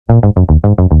Hello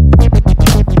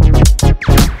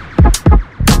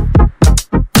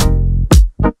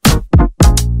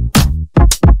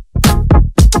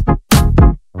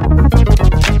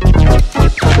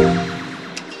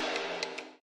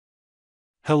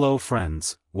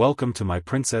friends, welcome to my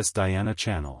Princess Diana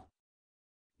channel.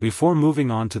 Before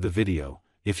moving on to the video,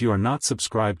 if you are not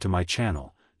subscribed to my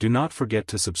channel, do not forget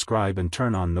to subscribe and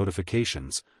turn on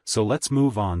notifications, so let's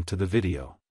move on to the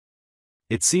video.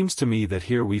 It seems to me that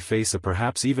here we face a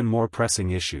perhaps even more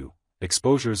pressing issue.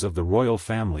 Exposures of the royal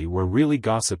family were really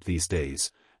gossip these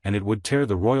days, and it would tear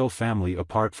the royal family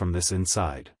apart from this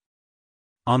inside.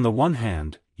 On the one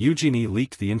hand, Eugenie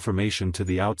leaked the information to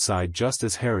the outside just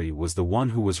as Harry was the one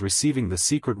who was receiving the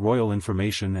secret royal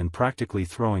information and practically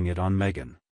throwing it on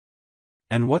Meghan.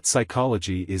 And what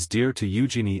psychology is dear to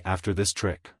Eugenie after this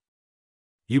trick?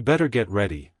 You better get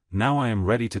ready, now I am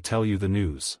ready to tell you the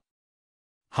news.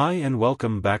 Hi and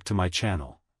welcome back to my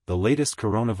channel. The latest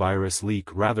coronavirus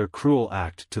leak rather cruel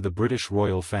act to the British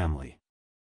royal family.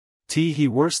 The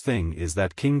worst thing is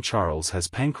that King Charles has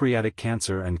pancreatic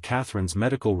cancer and Catherine's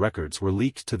medical records were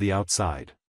leaked to the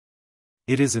outside.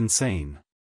 It is insane.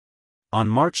 On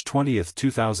March 20,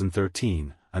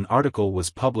 2013, an article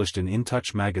was published in In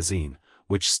Touch magazine,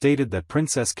 which stated that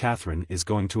Princess Catherine is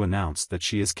going to announce that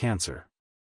she has cancer.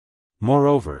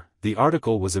 Moreover, the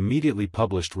article was immediately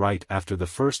published right after the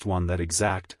first one that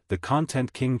the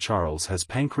content King Charles has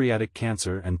pancreatic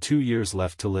cancer and 2 years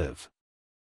left to live.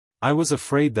 I was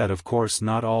afraid that of course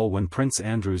not all when Prince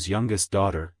Andrew's youngest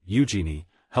daughter, Eugenie,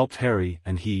 helped Harry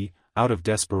and he, out of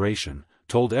desperation,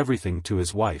 told everything to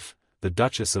his wife, the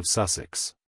Duchess of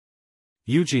Sussex.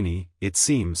 Eugenie, it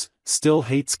seems, still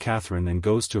hates Catherine and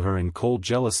goes to her in cold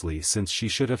jealously since she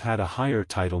should have had a higher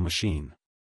title machine.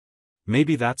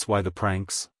 Maybe that's why the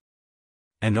pranks?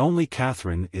 And only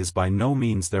Catherine is by no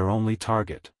means their only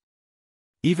target.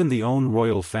 Even the own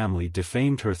royal family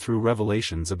defamed her through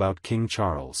revelations about King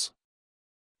Charles.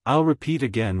 I'll repeat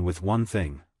again with one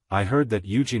thing, I heard that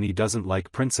Eugenie doesn't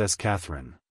like Princess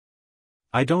Catherine.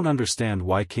 I don't understand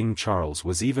why King Charles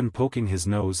was even poking his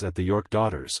nose at the York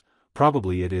daughters,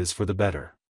 probably it is for the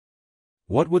better.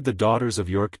 What would the daughters of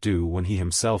York do when he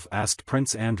himself asked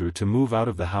Prince Andrew to move out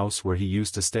of the house where he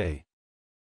used to stay?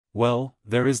 Well,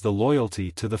 there is the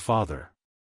loyalty to the father.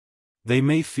 They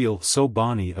may feel so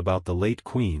bonny about the late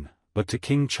Queen, but to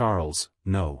King Charles,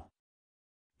 no.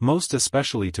 Most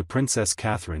especially to Princess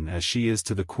Catherine as she is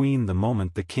to the Queen the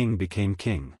moment the King became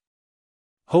king.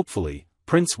 Hopefully,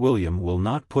 Prince William will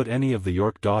not put any of the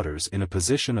York daughters in a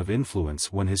position of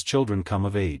influence when his children come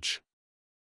of age.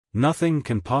 Nothing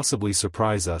can possibly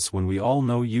surprise us when we all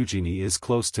know Eugenie is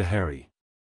close to Harry.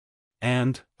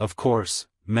 And, of course,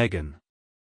 Meghan.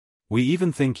 We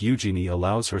even think Eugenie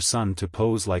allows her son to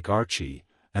pose like Archie,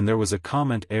 and there was a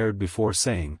comment aired before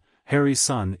saying, Harry's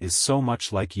son is so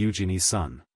much like Eugenie's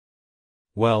son.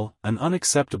 Well, an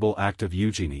unacceptable act of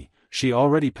Eugenie, she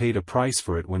already paid a price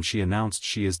for it when she announced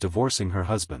she is divorcing her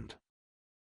husband.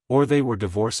 Or they were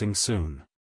divorcing soon.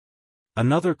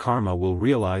 Another karma will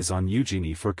realize on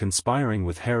Eugenie for conspiring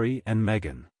with Harry and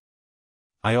Meghan.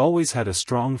 I always had a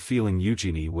strong feeling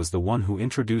Eugenie was the one who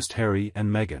introduced Harry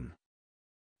and Meghan.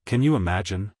 Can you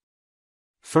imagine?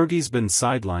 Fergie's been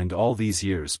sidelined all these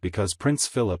years because Prince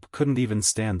Philip couldn't even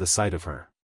stand the sight of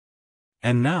her.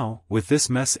 And now, with this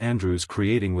mess Andrew's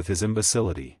creating with his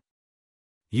imbecility,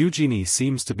 Eugenie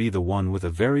seems to be the one with a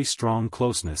very strong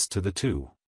closeness to the two.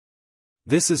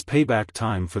 This is payback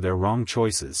time for their wrong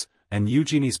choices, and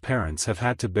Eugenie's parents have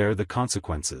had to bear the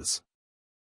consequences.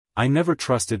 I never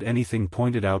trusted anything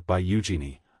pointed out by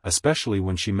Eugenie, especially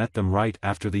when she met them right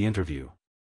after the interview.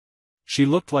 She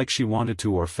looked like she wanted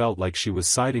to or felt like she was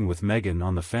siding with Meghan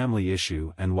on the family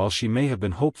issue, and while she may have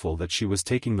been hopeful that she was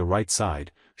taking the right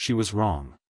side, she was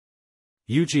wrong.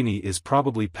 Eugenie is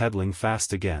probably peddling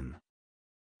fast again.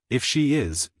 If she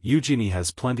is, Eugenie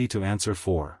has plenty to answer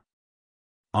for.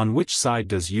 On which side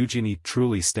does Eugenie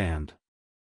truly stand?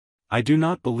 I do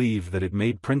not believe that it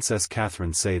made Princess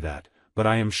Catherine say that, but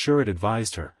I am sure it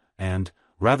advised her, and,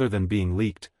 rather than being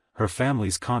leaked, her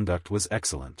family's conduct was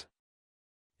excellent.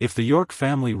 If the York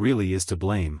family really is to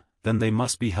blame, then they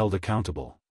must be held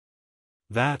accountable.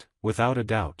 That, without a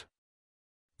doubt.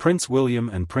 Prince William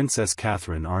and Princess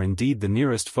Catherine are indeed the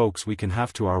nearest folks we can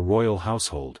have to our royal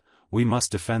household, we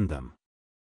must defend them.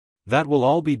 That will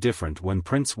all be different when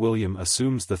Prince William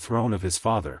assumes the throne of his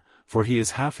father, for he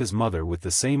is half his mother with the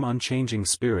same unchanging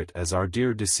spirit as our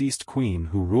dear deceased Queen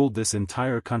who ruled this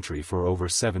entire country for over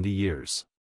 70 years.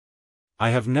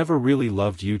 I have never really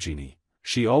loved Eugenie.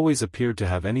 She always appeared to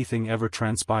have anything ever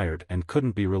transpired and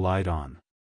couldn't be relied on.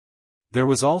 There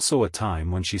was also a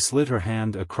time when she slid her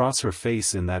hand across her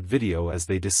face in that video as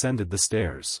they descended the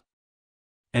stairs.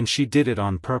 And she did it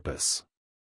on purpose.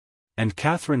 And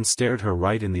Catherine stared her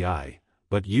right in the eye,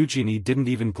 but Eugenie didn't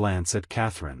even glance at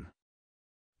Catherine.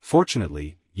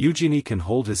 Fortunately, Eugenie can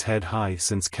hold his head high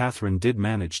since Catherine did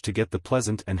manage to get the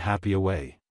pleasant and happy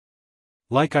away.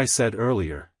 Like I said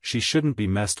earlier, she shouldn't be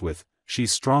messed with,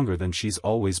 she's stronger than she's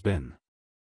always been.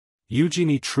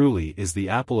 Eugenie truly is the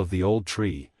apple of the old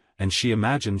tree, and she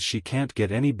imagines she can't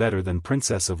get any better than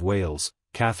Princess of Wales,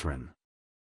 Catherine.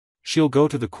 She'll go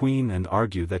to the Queen and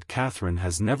argue that Catherine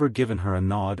has never given her a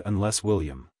nod unless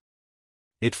William.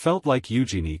 It felt like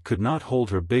Eugenie could not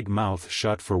hold her big mouth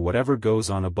shut for whatever goes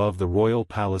on above the royal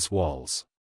palace walls.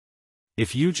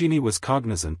 If Eugenie was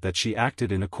cognizant that she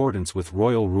acted in accordance with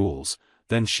royal rules,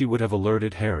 then she would have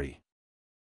alerted Harry.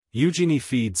 Eugenie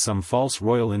feeds some false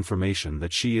royal information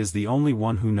that she is the only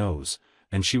one who knows,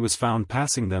 and she was found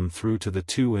passing them through to the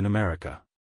two in America.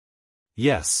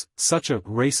 Yes, such a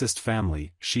racist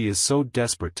family, she is so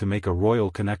desperate to make a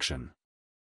royal connection.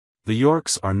 The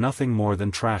Yorks are nothing more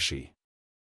than trashy.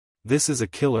 This is a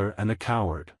killer and a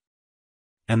coward.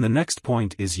 And the next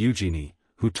point is Eugenie,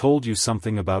 who told you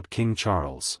something about King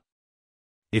Charles.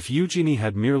 If Eugenie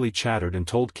had merely chattered and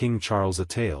told King Charles a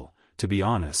tale, to be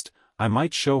honest, I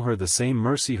might show her the same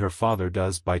mercy her father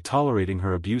does by tolerating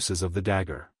her abuses of the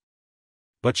dagger.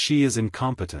 But she is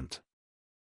incompetent.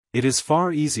 It is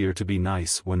far easier to be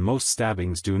nice when most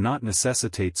stabbings do not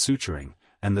necessitate suturing,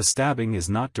 and the stabbing is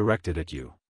not directed at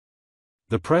you.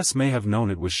 The press may have known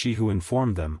it was she who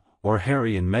informed them, or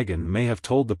Harry and Meghan may have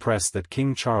told the press that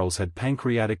King Charles had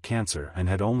pancreatic cancer and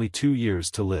had only 2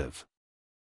 years to live.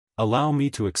 Allow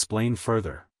me to explain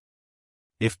further.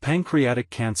 If pancreatic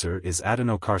cancer is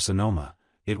adenocarcinoma,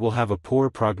 it will have a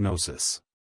poor prognosis.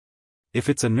 If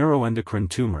it's a neuroendocrine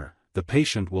tumor, the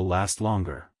patient will last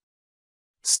longer.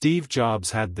 Steve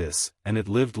Jobs had this, and it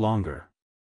lived longer.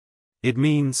 It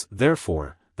means,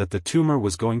 therefore, that the tumor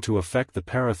was going to affect the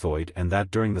parathyroid and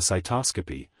that during the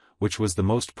cytoscopy, which was the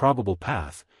most probable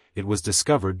path, it was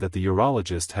discovered that the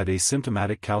urologist had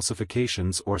asymptomatic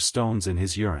calcifications or stones in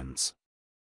his urines.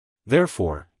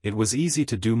 Therefore, it was easy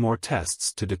to do more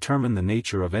tests to determine the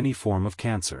nature of any form of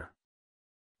cancer.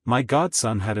 My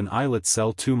godson had an islet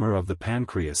cell tumor of the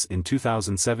pancreas in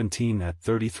 2017 at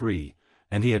 33,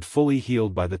 and he had fully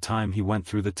healed by the time he went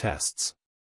through the tests.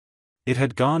 It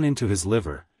had gone into his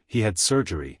liver, he had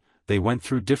surgery, they went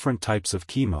through different types of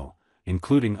chemo,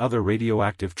 including other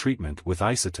radioactive treatment with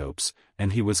isotopes,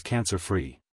 and he was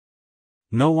cancer-free.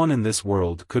 No one in this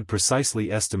world could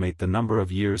precisely estimate the number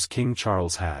of years King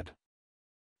Charles had.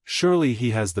 Surely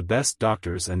he has the best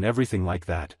doctors and everything like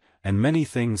that, and many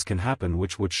things can happen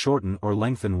which would shorten or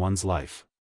lengthen one's life.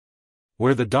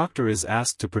 Where the doctor is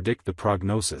asked to predict the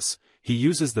prognosis, he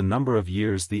uses the number of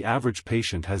years the average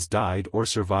patient has died or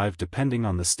survived depending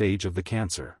on the stage of the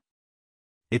cancer.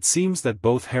 It seems that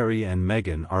both Harry and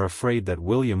Meghan are afraid that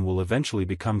William will eventually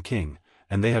become king,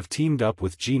 and they have teamed up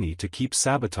with Eugenie to keep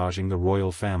sabotaging the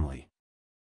royal family.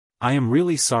 I am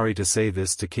really sorry to say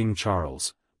this to King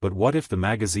Charles, but what if the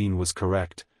magazine was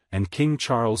correct, and King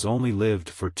Charles only lived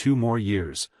for 2 more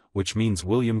years, which means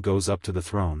William goes up to the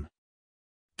throne?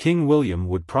 King William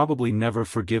would probably never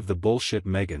forgive the bullshit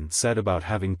Meghan said about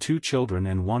having 2 children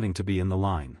and wanting to be in the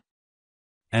line.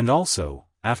 And also,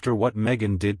 after what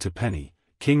Meghan did to Penny,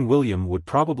 King William would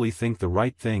probably think the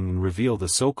right thing and reveal the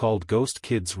so-called ghost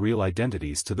kids' real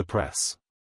identities to the press.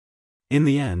 In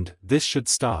the end, this should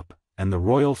stop, and the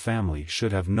royal family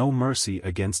should have no mercy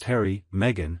against Harry,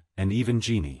 Meghan, and even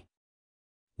Eugenie.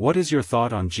 What is your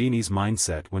thought on Eugenie's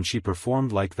mindset when she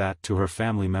performed like that to her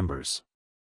family members?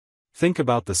 Think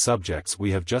about the subjects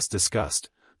we have just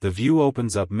discussed. The view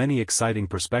opens up many exciting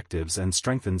perspectives and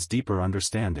strengthens deeper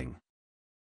understanding.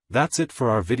 That's it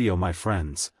for our video, my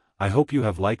friends. I hope you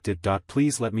have liked it.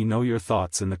 Please let me know your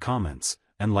thoughts in the comments,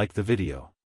 and like the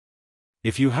video.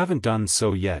 If you haven't done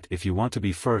so yet, if you want to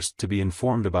be first to be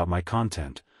informed about my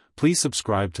content, please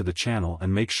subscribe to the channel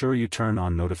and make sure you turn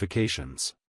on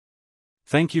notifications.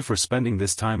 Thank you for spending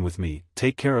this time with me.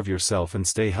 Take care of yourself and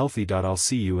stay healthy. I'll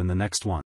see you in the next one.